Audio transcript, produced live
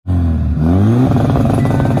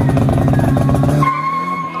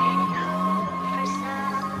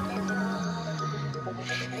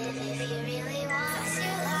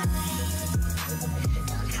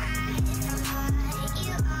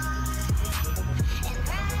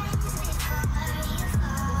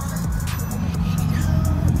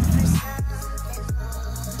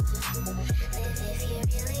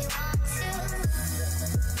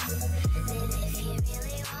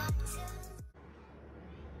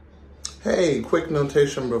Hey, quick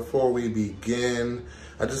notation before we begin.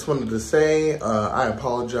 I just wanted to say I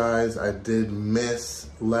apologize. I did miss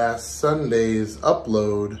last Sunday's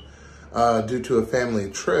upload due to a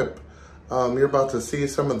family trip. You're about to see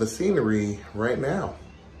some of the scenery right now.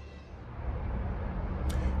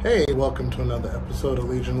 Hey, welcome to another episode of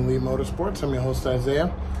Legion Elite Motorsports. I'm your host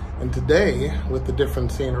Isaiah, and today with the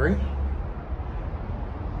different scenery,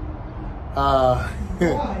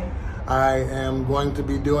 I am going to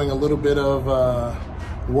be doing a little bit of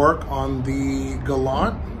work on the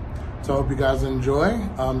Galant, so I hope you guys enjoy.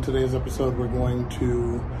 Today's episode, we're going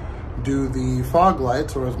to do the fog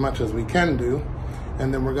lights, or as much as we can do,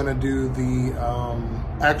 and then we're going to do the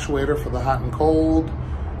actuator for the hot and cold,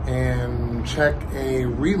 and check a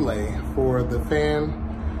relay for the fan.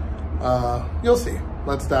 You'll see.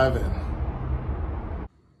 Let's dive in.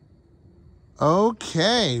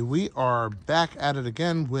 Okay, we are back at it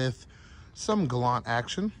again with some Galant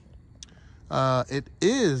action. It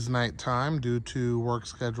is nighttime due to work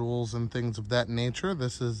schedules and things of that nature.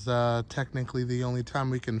 This is technically the only time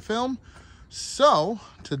we can film. So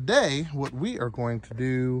today, what we are going to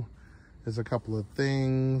do is a couple of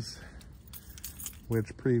things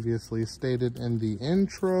which previously stated in the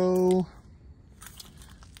intro.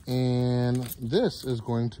 And this is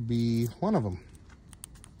going to be one of them.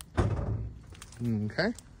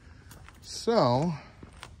 Okay, so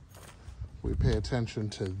we pay attention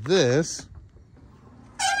to this.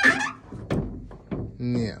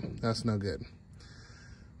 Yeah, that's no good.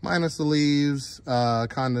 Minus the leaves,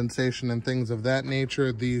 condensation and things of that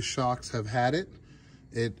nature, these shocks have had it.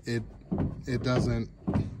 It doesn't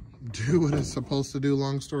do what it's supposed to do,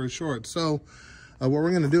 long story short. So what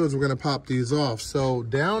we're gonna do is we're gonna pop these off. So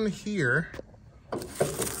down here,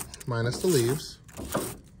 minus the leaves.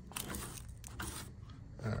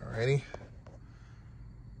 Alrighty.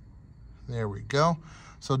 There we go.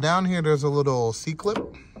 So down here, there's a little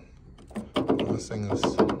C-clip. This thing is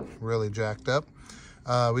really jacked up.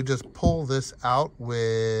 We just pull this out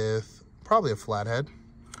with probably a flathead.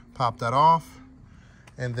 Pop that off.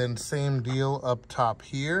 And then same deal up top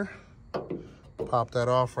here. Pop that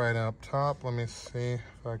off right up top. Let me see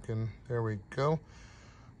if I can, there we go.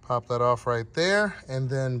 Pop that off right there. And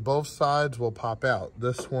then both sides will pop out.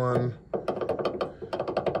 This one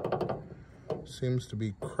seems to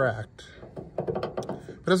be cracked,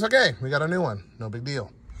 but it's okay. We got a new one, no big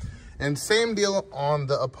deal. And same deal on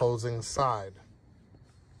the opposing side.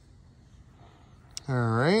 All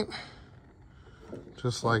right,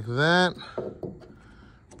 just like that.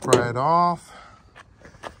 Pry it off.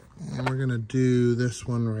 And we're gonna do this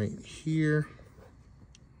one right here.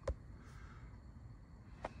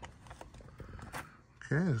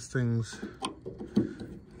 Okay, this thing's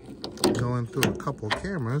going through a couple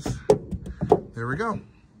cameras. There we go.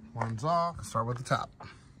 One's off. Let's start with the top.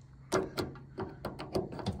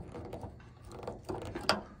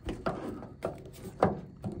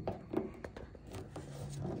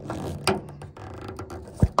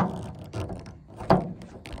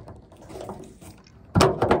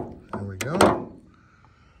 There we go.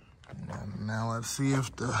 And now let's see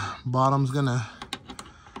if the bottom's gonna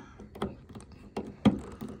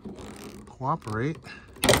cooperate.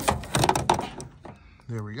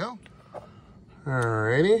 There we go.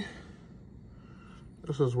 Alrighty,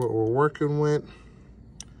 this is what we're working with,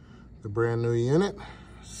 the brand new unit.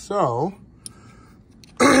 So,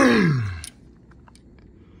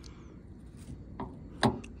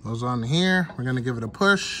 goes on here, we're gonna give it a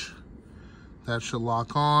push. That should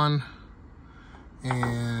lock on.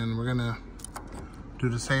 And we're gonna do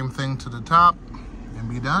the same thing to the top and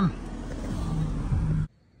be done.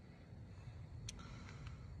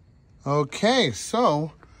 Okay,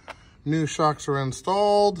 so new shocks are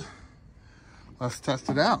installed. Let's test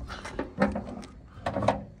it out.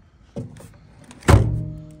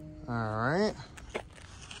 All right.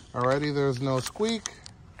 Already there's no squeak.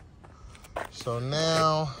 So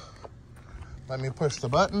now let me push the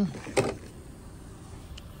button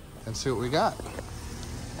and see what we got.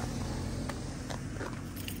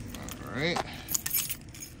 All right.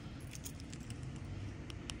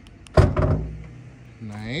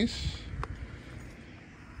 Nice.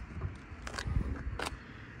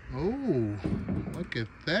 Oh, look at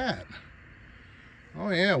that. Oh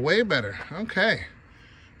yeah, way better. Okay.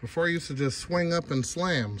 Before I used to just swing up and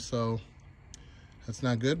slam, so that's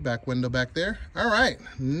not good. Back window back there. All right,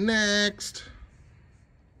 next.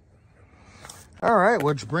 All right,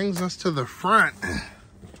 which brings us to the front.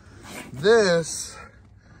 This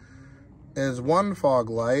is one fog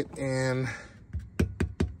light, and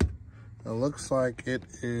it looks like it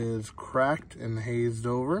is cracked and hazed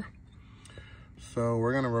over. So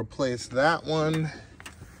we're gonna replace that one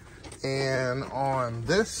And on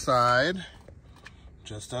this side,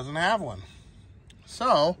 just doesn't have one.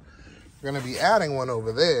 So we're gonna be adding one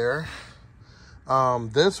over there.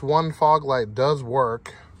 This one fog light does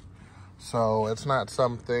work. So it's not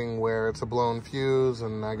something where it's a blown fuse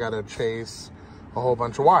and I gotta chase a whole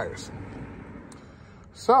bunch of wires.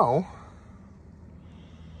 So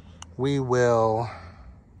we will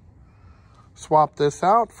swap this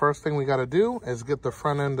out. First thing we gotta do is get the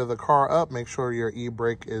front end of the car up, make sure your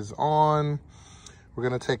e-brake is on. We're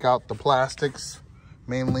gonna take out the plastics,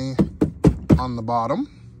 mainly on the bottom.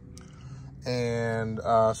 And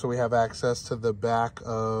so we have access to the back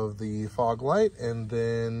of the fog light, and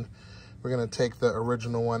then we're gonna take the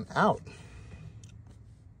original one out.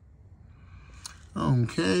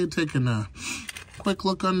 Okay, taking a quick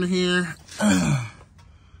look under here.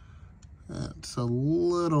 It's a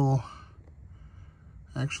little,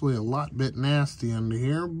 actually a lot bit nasty under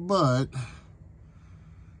here, but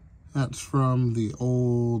that's from the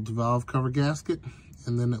old valve cover gasket.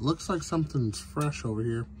 And then it looks like something's fresh over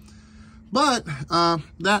here. But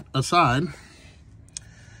that aside,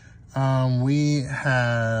 we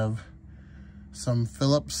have some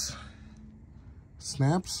Phillips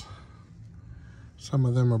snaps. Some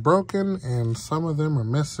of them are broken and some of them are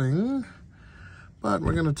missing. But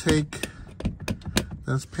we're gonna take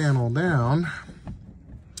this panel down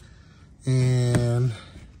and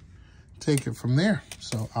take it from there.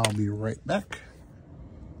 So I'll be right back.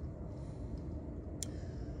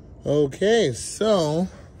 Okay, so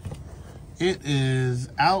it is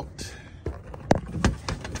out.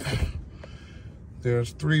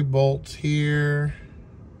 There's 3 bolts here.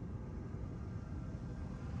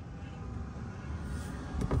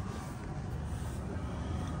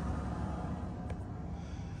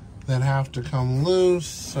 That have to come loose.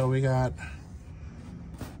 So we got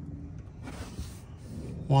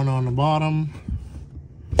one on the bottom,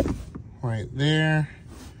 right there,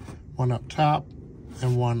 one up top,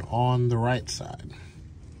 and one on the right side.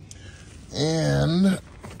 And,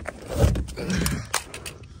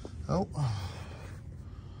 oh, hold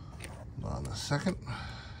on a second.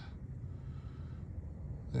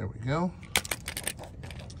 There we go.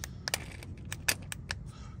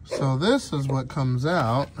 So this is what comes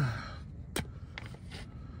out.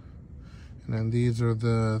 And then these are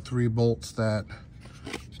the 3 bolts that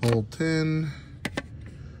bolt in.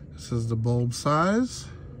 This is the bulb size.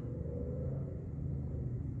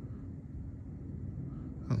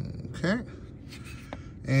 Okay.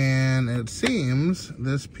 And it seems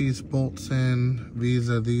this piece bolts in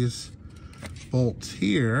via these bolts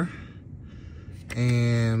here.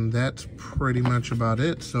 And that's pretty much about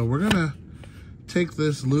it. So we're gonna take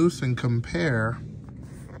this loose and compare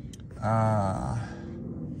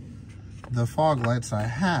the fog lights I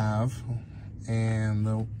have and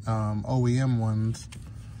the OEM ones.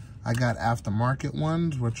 I got aftermarket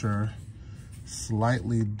ones, which are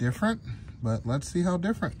slightly different, but let's see how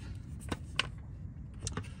different.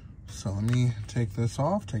 So let me take this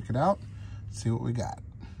off, take it out, see what we got.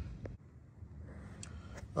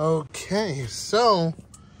 Okay, so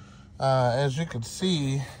as you can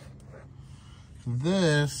see,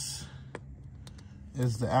 this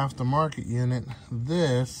is the aftermarket unit.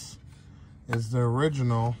 This is the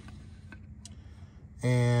original.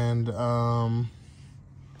 And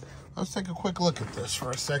let's take a quick look at this for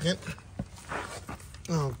a second.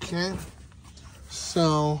 Okay,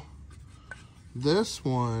 so this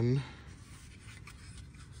one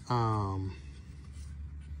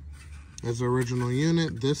is the original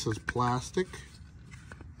unit. This is plastic,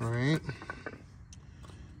 all right?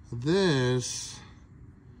 This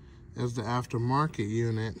is the aftermarket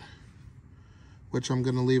unit, which I'm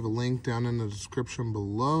gonna leave a link down in the description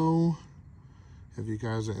below if you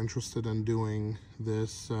guys are interested in doing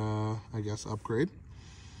this, I guess, upgrade.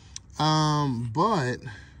 But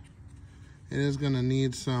it is gonna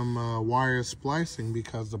need some wire splicing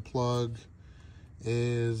because the plug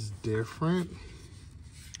is different.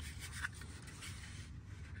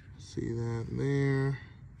 See that there?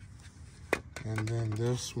 And then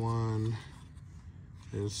this one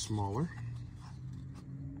is smaller.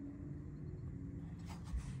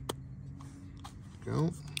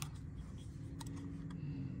 Go.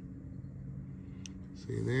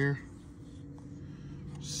 See there?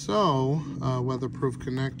 So, weatherproof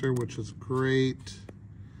connector, which is great,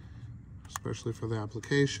 especially for the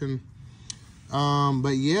application.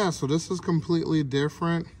 But yeah, so this is completely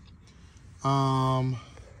different. The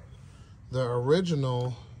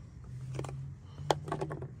original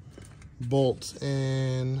bolts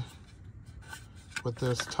in with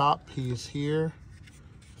this top piece here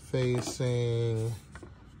facing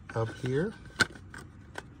up here.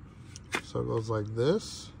 So it goes like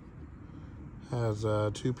this. Has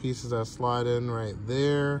 2 pieces that slide in right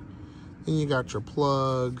there. Then you got your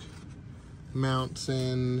plug, mounts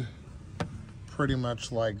in pretty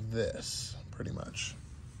much like this, pretty much.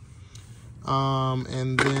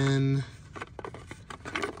 And then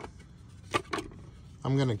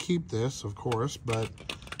I'm gonna keep this, of course, but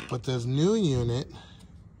with this new unit,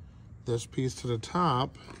 this piece to the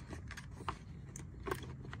top,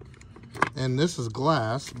 and this is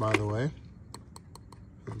glass, by the way.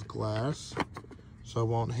 It's glass, so it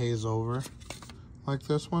won't haze over like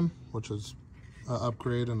this one, which is an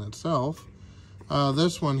upgrade in itself.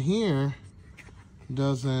 This one here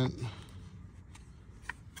doesn't,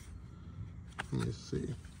 let me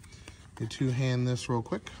see. Let me two-hand this real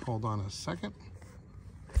quick. Hold on a second.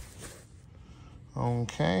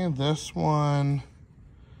 Okay, this one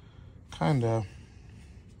kind of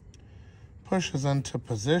pushes into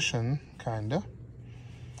position, kind of.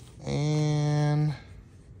 And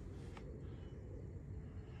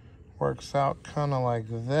works out kind of like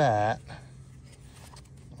that.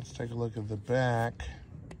 Let's take a look at the back.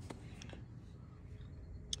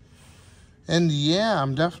 And yeah,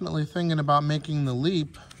 I'm definitely thinking about making the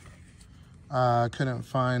leap. Couldn't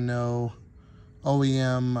find no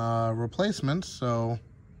OEM replacements, so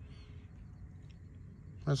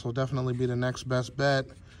this will definitely be the next best bet.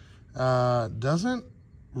 Doesn't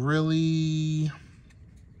really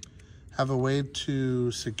have a way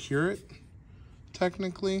to secure it,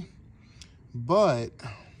 technically, but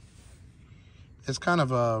it's kind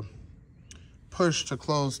of a push to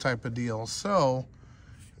close type of deal. So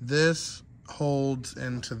this holds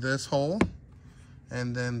into this hole,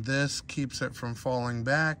 and then this keeps it from falling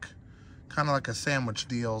back, kind of like a sandwich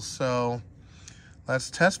deal. So let's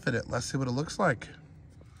test fit it. Let's see what it looks like.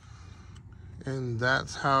 And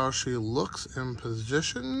that's how she looks in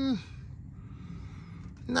position.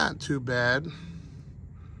 Not too bad.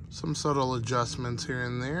 Some subtle adjustments here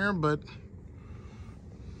and there, but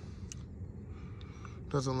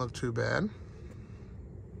doesn't look too bad.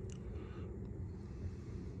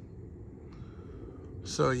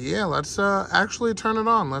 So yeah, let's actually turn it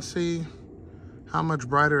on. Let's see how much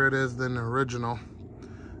brighter it is than the original.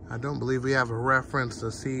 I don't believe we have a reference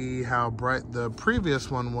to see how bright the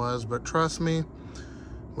previous one was, but trust me,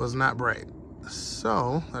 was not bright.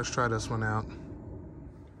 So let's try this one out.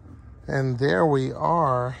 And there we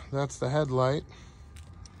are. That's the headlight.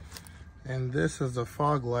 And this is the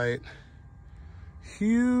fog light.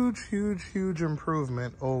 Huge, huge, huge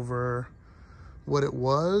improvement over what it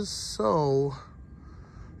was. So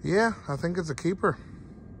yeah, I think it's a keeper.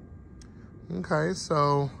 Okay,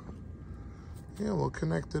 so yeah, we'll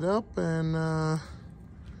connect it up and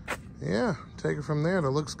yeah, take it from there. It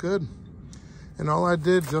looks good. And all I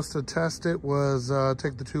did just to test it was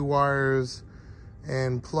take the 2 wires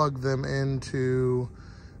and plug them into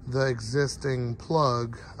the existing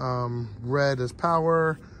plug. Red is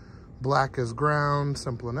power, black is ground,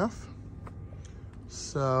 simple enough.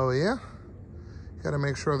 So yeah, gotta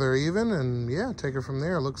make sure they're even, and yeah, take it from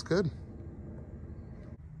there. It looks good.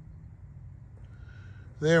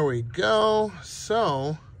 There we go.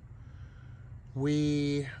 So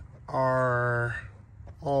we are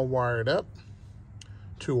all wired up.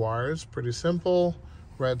 2 wires, pretty simple.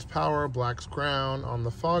 Red's power, black's ground. On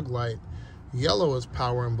the fog light, yellow is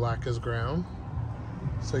power and black is ground.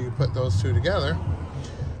 So you put those 2 together.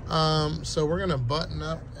 So we're gonna button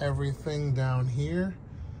up everything down here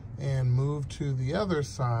and move to the other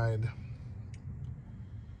side.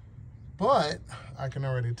 But I can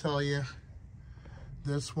already tell you,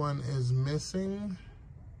 this one is missing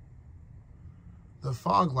the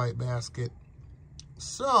fog light basket.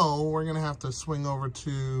 So we're gonna have to swing over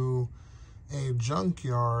to a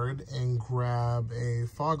junkyard and grab a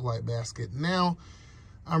fog light basket. Now,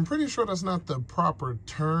 I'm pretty sure that's not the proper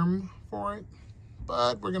term for it,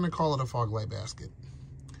 but we're gonna call it a fog light basket.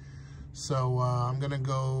 So I'm gonna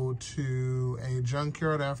go to a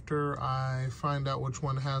junkyard after I find out which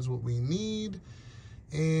one has what we need,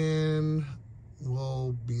 and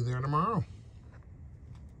we'll be there tomorrow.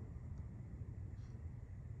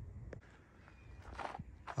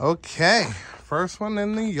 Okay, first one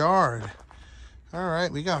in the yard. All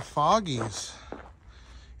right, we got foggies,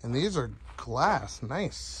 and these are glass,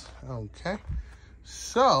 nice. Okay,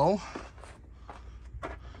 so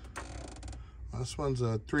this one's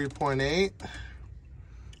a 3.8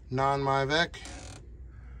 non-Mivec.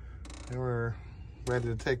 And we're ready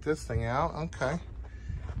to take this thing out. Okay,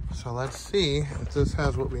 so let's see if this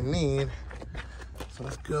has what we need. So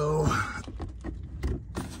let's go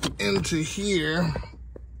into here.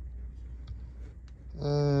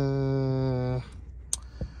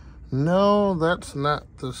 No, that's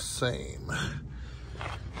not the same.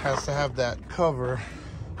 has to have that cover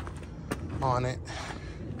on it.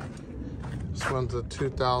 This one's a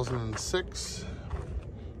 2006.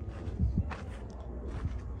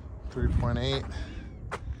 3.8.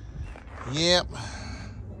 Yep.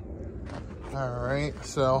 All right,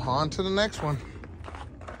 so on to the next one.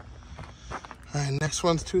 All right, next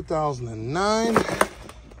one's 2009.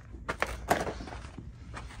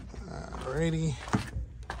 Alrighty.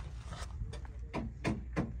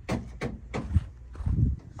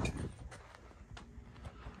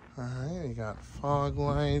 All right, you got fog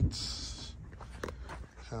lights.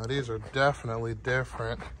 Now these are definitely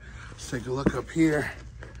different. Let's take a look up here.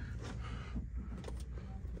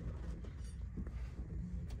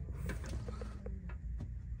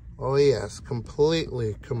 Oh yes,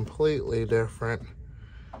 completely different.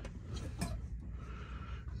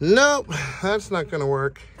 Nope, that's not gonna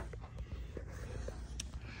work.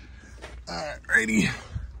 Alrighty.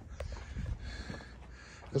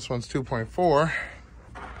 This one's 2.4.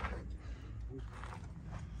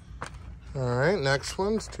 All right, next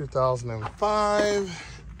one's 2005.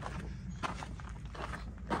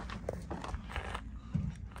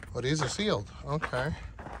 Oh, these are sealed, okay.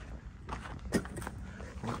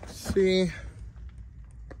 Let's see.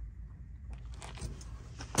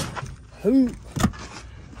 Ooh.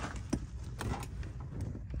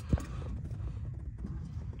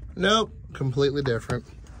 Nope, completely different.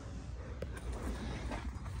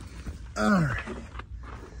 All right.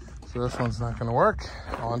 So this one's not gonna work.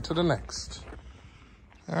 On to the next.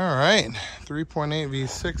 All right, 3.8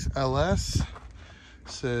 V6 LS.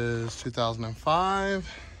 This is 2005.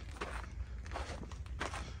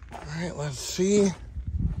 All right, let's see.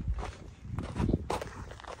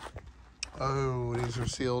 Oh, these are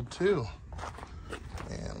sealed too.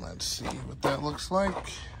 And let's see what that looks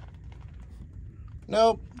like.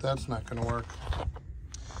 Nope, that's not gonna work.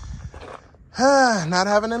 Not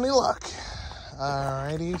having any luck.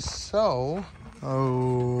 Alrighty, so,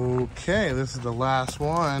 okay, this is the last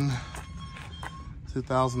one.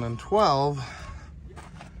 2012.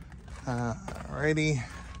 Alrighty.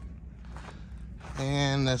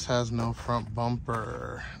 And this has no front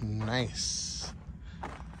bumper. Nice.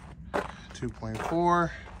 2.4.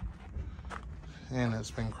 And it's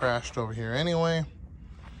been crashed over here anyway.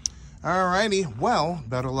 Alrighty, well,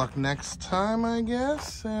 better luck next time, I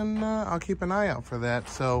guess. And I'll keep an eye out for that.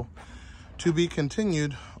 So, to be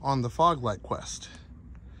continued on the fog light quest.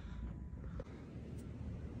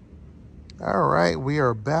 All right, we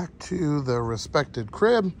are back to the respected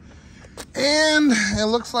crib. And it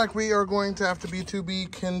looks like we are going to have to be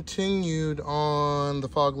continued on the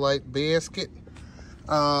fog light basket.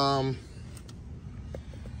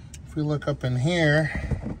 If we look up in here,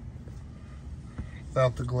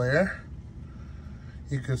 without the glare,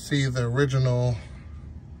 you can see the original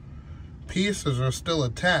pieces are still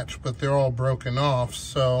attached, but they're all broken off.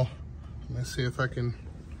 So let me see if I can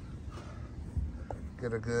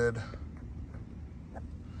get a good,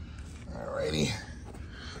 alrighty.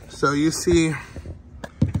 So you see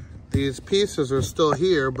these pieces are still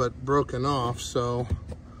here, but broken off. So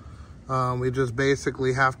we just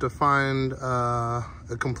basically have to find a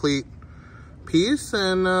complete piece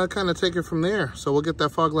and kind of take it from there. So we'll get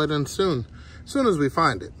that fog light in soon as we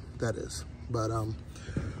find it, that is. But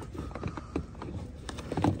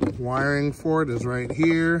wiring for it is right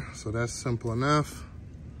here, so that's simple enough.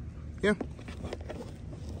 Yeah.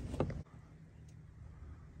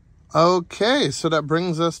 Okay, so that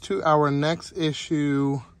brings us to our next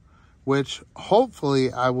issue, which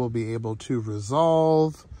hopefully I will be able to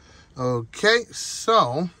resolve. Okay,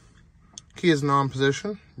 so key is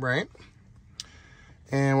non-position, right?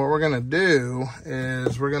 And what we're gonna do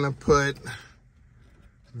is we're gonna put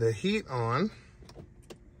the heat on.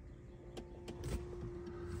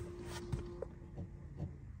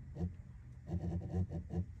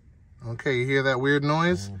 Okay, you hear that weird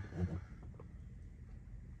noise?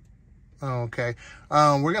 Okay,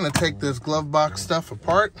 we're gonna take this glove box stuff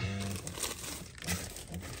apart.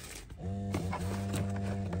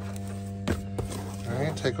 All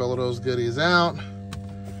right, take all of those goodies out.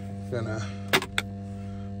 Gonna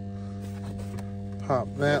pop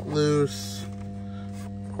that loose.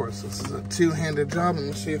 Of course, this is a two-handed job. Let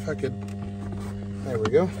me see if I could, there we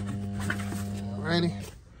go. Alrighty.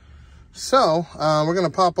 So, we're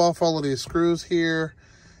gonna pop off all of these screws here.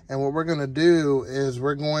 And what we're gonna do is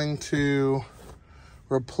we're going to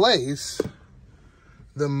replace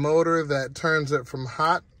the motor that turns it from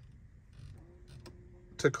hot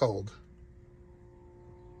to cold.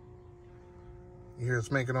 You hear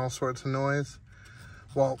it's making all sorts of noise.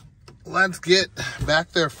 Well, let's get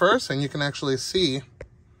back there first and you can actually see.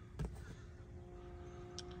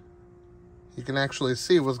 you can actually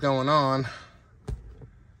see what's going on.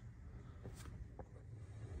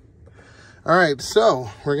 All right,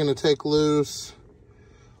 so we're gonna take loose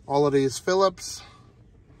all of these Phillips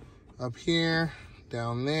up here,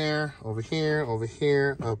 down there, over here,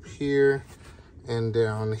 up here, and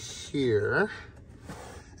down here.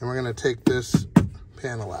 And we're gonna take this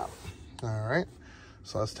panel out. All right,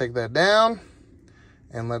 so let's take that down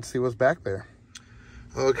and let's see what's back there.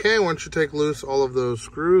 Okay, once you take loose all of those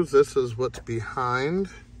screws, this is what's behind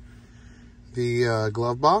the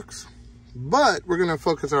glove box. But we're gonna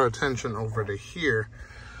focus our attention over to here.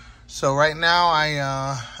 So right now I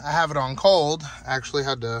have it on cold. I actually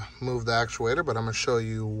had to move the actuator, but I'm gonna show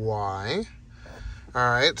you why.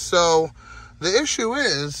 All right, so the issue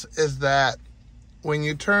is that when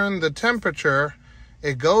you turn the temperature,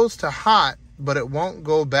 it goes to hot, but it won't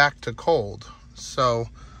go back to cold. So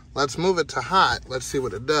let's move it to hot. Let's see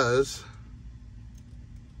what it does.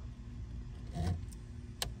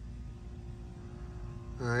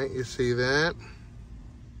 All right, you see that?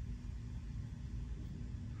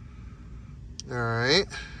 All right,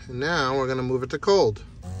 and now we're gonna move it to cold.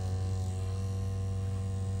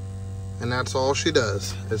 And that's all she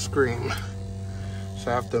does, is scream.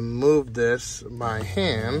 So I have to move this by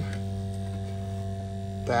hand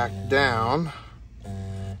back down,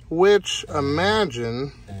 which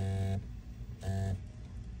imagine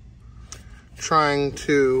trying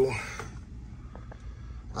to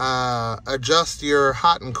adjust your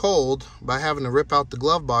hot and cold by having to rip out the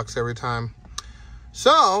glove box every time.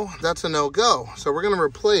 So that's a no-go. So we're gonna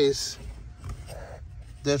replace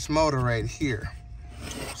this motor right here.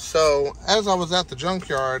 So as I was at the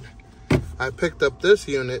junkyard, I picked up this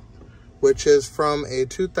unit, which is from a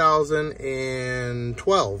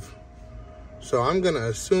 2012. So I'm gonna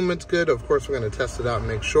assume it's good. Of course, we're gonna test it out and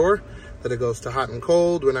make sure that it goes to hot and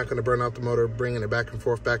cold. We're not gonna burn out the motor, bringing it back and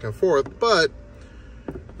forth, but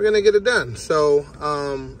we're gonna get it done. So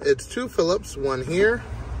it's 2 Phillips, one here,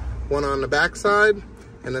 one on the back side,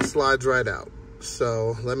 and it slides right out.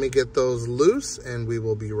 So let me get those loose and we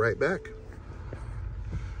will be right back.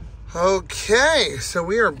 Okay, so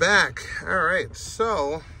we are back. All right,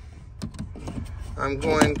 so I'm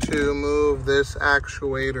going to move this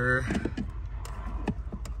actuator.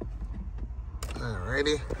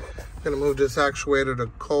 Alrighty, I'm gonna move this actuator to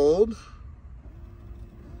cold.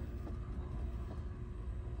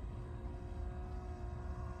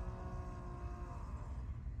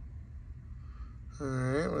 All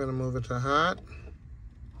right, we're gonna move it to hot.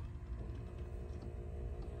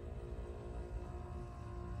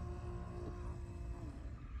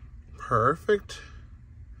 Perfect.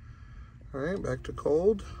 All right, back to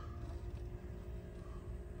cold.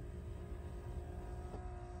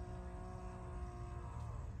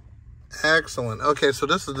 Excellent. Okay, so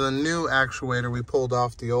this is the new actuator. We pulled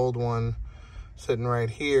off the old one sitting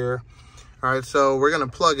right here. All right, so we're gonna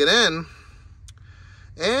plug it in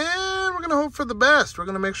and we're gonna hope for the best. We're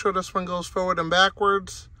gonna make sure this one goes forward and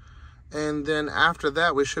backwards. And then after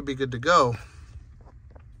that, we should be good to go.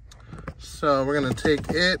 So we're gonna take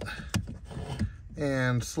it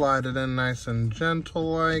and slide it in nice and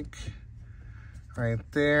gentle like. Right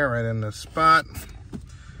there, right in the spot.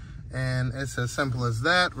 And it's as simple as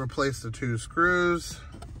that. Replace the 2 screws.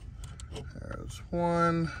 There's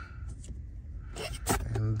one.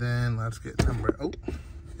 And then let's get number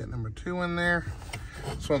 2 in there.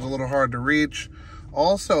 This one's a little hard to reach.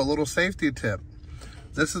 Also, a little safety tip.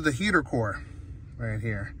 This is the heater core right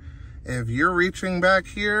here. If you're reaching back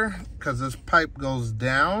here, because this pipe goes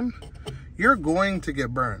down, you're going to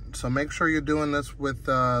get burned. So make sure you're doing this with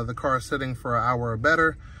the car sitting for an hour or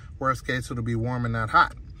better. Worst case, it'll be warm and not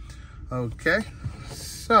hot. Okay,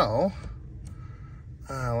 so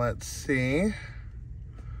let's see.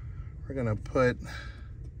 We're gonna put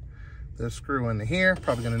this screw into here.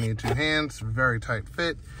 Probably gonna need 2 hands, very tight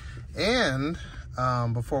fit. And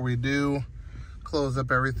before we do close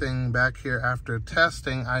up everything back here after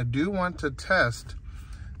testing, I do want to test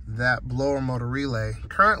that blower motor relay.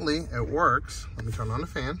 Currently, it works. Let me turn on the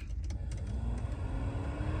fan.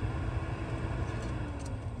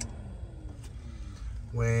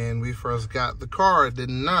 When we first got the car, it did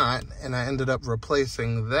not, and I ended up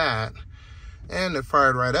replacing that, and it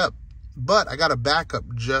fired right up. But I got a backup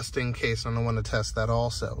just in case, and I want to test that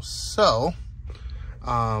also. So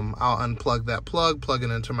I'll unplug that plug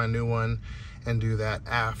it into my new one, and do that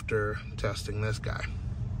after testing this guy.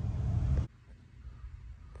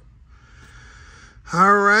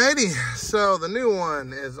 Alrighty, so the new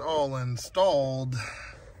one is all installed.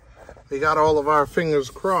 We got all of our fingers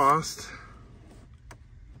crossed.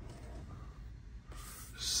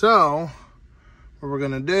 So what we're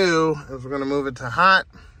gonna do is we're gonna move it to hot.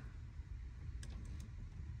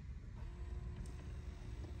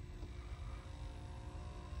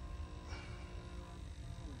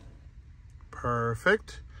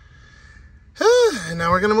 Perfect. And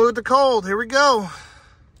now we're gonna move it to cold. Here we go.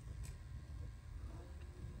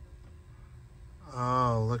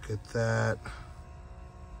 Oh, look at that.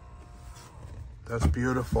 That's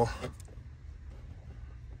beautiful.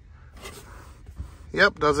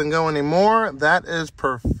 Yep, doesn't go anymore. That is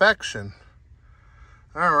perfection.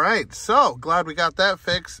 All right, so glad we got that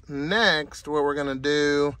fixed. Next, what we're gonna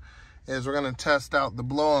do is we're gonna test out the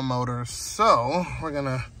blower motor. So we're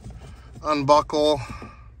gonna unbuckle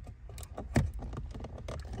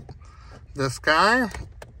this guy.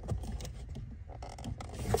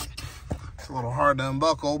 It's a little hard to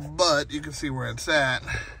unbuckle, but you can see where it's at.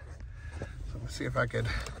 So let me see if I could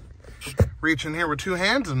reach in here with two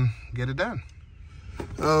hands and get it done.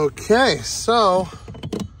 Okay, so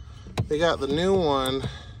we got the new one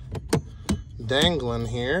dangling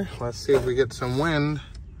here. Let's see if we get some wind.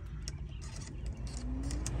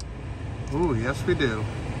 Ooh, yes we do.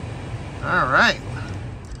 All right.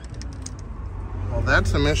 Well,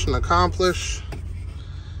 that's a mission accomplished.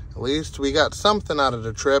 At least we got something out of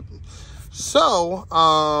the trip. So,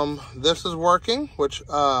 this is working, which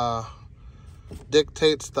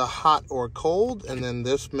dictates the hot or cold, and then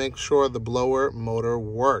this makes sure the blower motor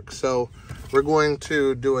works. So we're going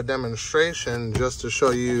to do a demonstration just to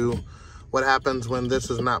show you what happens when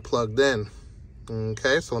this is not plugged in.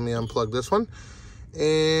 Okay, so let me unplug this one,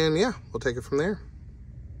 and yeah, we'll take it from there.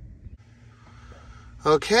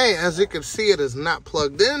 Okay, as you can see, it is not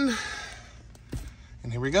plugged in,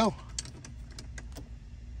 and here we go.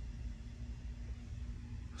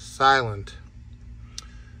 Silent.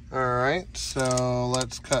 All right, so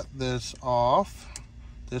let's cut this off.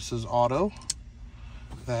 This is auto.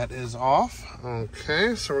 That is off.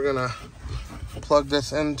 Okay, so we're gonna plug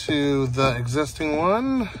this into the existing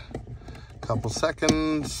one. Couple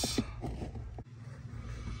seconds.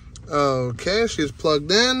 Okay, she's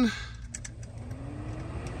plugged in.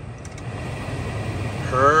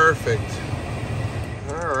 Perfect.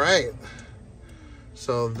 All right.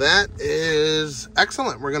 So that is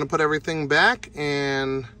excellent. We're gonna put everything back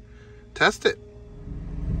and test it.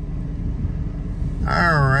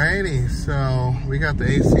 Alrighty, so we got the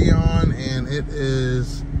AC on and it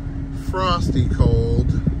is frosty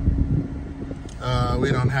cold.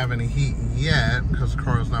 We don't have any heat yet because the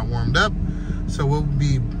car is not warmed up. So we'll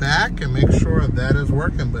be back and make sure that is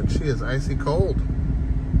working, but she is icy cold.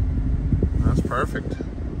 That's perfect.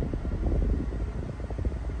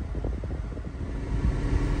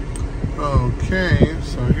 Okay,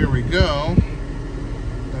 so here we go.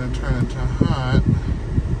 Gonna turn it to hot.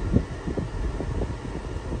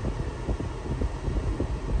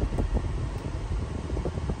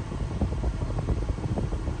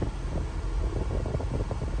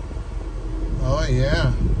 Oh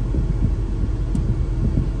yeah.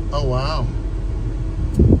 Oh wow.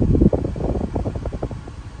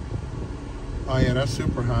 Oh yeah, that's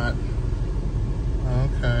super hot.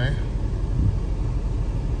 Okay.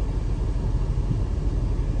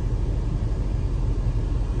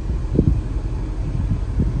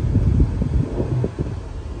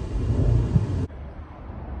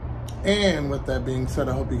 And with that being said,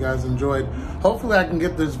 I hope you guys enjoyed. Hopefully I can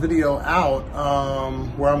get this video out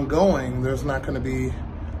where I'm going. There's not going to be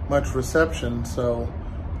much reception, so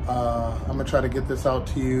I'm going to try to get this out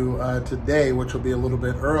to you today, which will be a little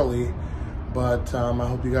bit early. But I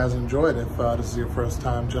hope you guys enjoyed. If this is your first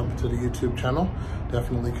time jumping to the YouTube channel,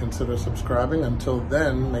 definitely consider subscribing. Until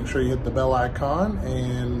then, make sure you hit the bell icon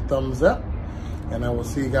and thumbs up. And I will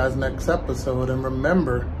see you guys next episode. And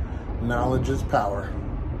remember, knowledge is power.